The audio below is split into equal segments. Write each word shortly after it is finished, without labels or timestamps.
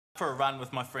for a run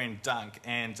with my friend Dunk,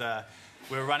 and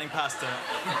we were running past a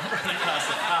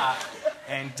park,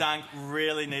 and Dunk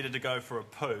really needed to go for a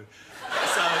poo.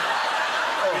 So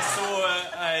we saw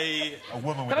a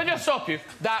woman with... Can I just stop you?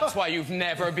 That's why you've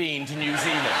never been to New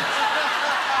Zealand.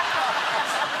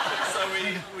 So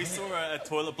we saw a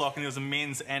toilet block, and there was a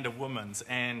men's and a woman's,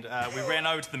 and we ran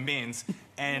over to the men's,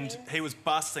 and he was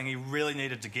busting. He really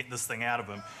needed to get this thing out of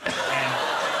him, and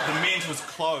the men's was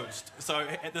closed. So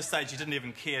at this stage, he didn't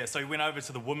even care. So he went over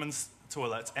to the women's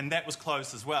toilet, and that was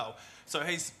closed as well. So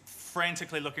he's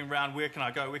frantically looking around, where can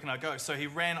I go, where can I go? So he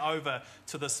ran over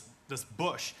to this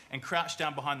bush and crouched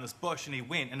down behind this bush, and he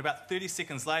went, and about 30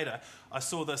 seconds later, I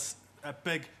saw a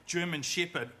big German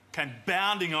Shepherd came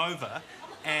bounding over,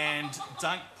 and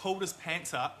Dunk pulled his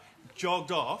pants up,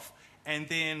 jogged off, and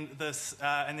then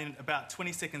about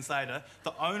 20 seconds later,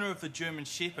 the owner of the German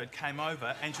Shepherd came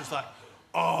over, and she was like,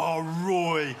 "Oh,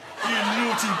 Roy, you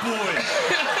naughty boy."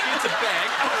 Gets a bag,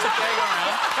 puts a bag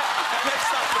around,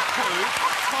 picks up the poo,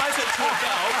 ties it to a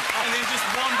belt, and then just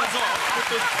wanders off with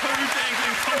the poo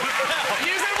dangling from the belt.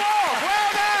 You can walk! Well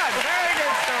done! Very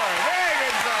good story, very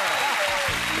good story.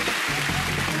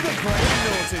 The Graham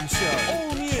Norton Show.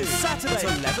 All new Saturday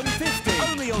at 11:50.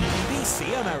 Only on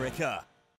BBC America.